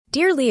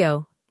Dear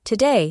Leo,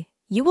 today,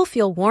 you will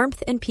feel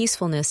warmth and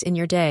peacefulness in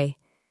your day.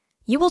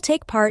 You will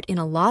take part in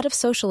a lot of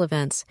social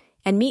events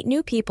and meet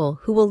new people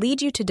who will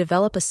lead you to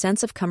develop a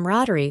sense of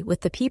camaraderie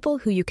with the people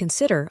who you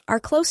consider are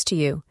close to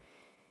you.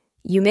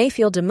 You may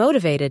feel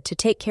demotivated to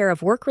take care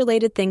of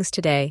work-related things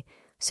today,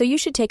 so you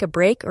should take a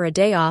break or a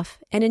day off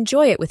and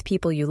enjoy it with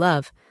people you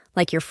love,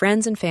 like your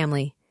friends and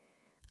family.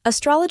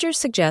 Astrologers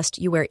suggest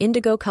you wear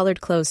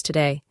indigo-colored clothes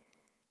today.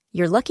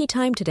 Your lucky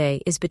time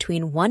today is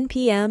between 1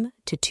 p.m.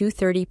 to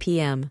 2:30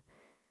 p.m.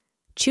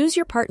 Choose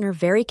your partner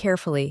very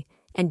carefully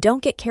and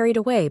don't get carried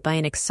away by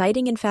an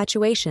exciting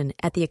infatuation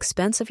at the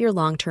expense of your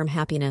long-term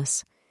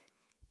happiness.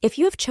 If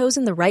you have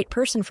chosen the right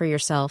person for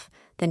yourself,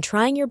 then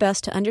trying your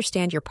best to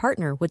understand your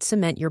partner would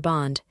cement your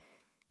bond.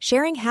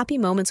 Sharing happy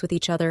moments with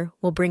each other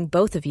will bring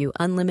both of you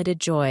unlimited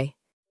joy.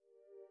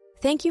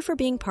 Thank you for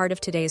being part of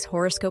today's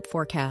horoscope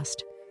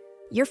forecast.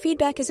 Your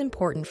feedback is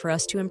important for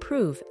us to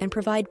improve and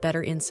provide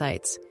better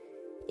insights.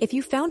 If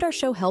you found our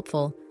show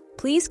helpful,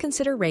 please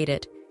consider rate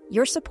it.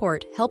 Your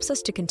support helps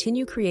us to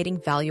continue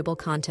creating valuable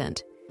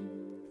content.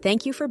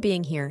 Thank you for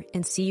being here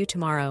and see you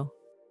tomorrow.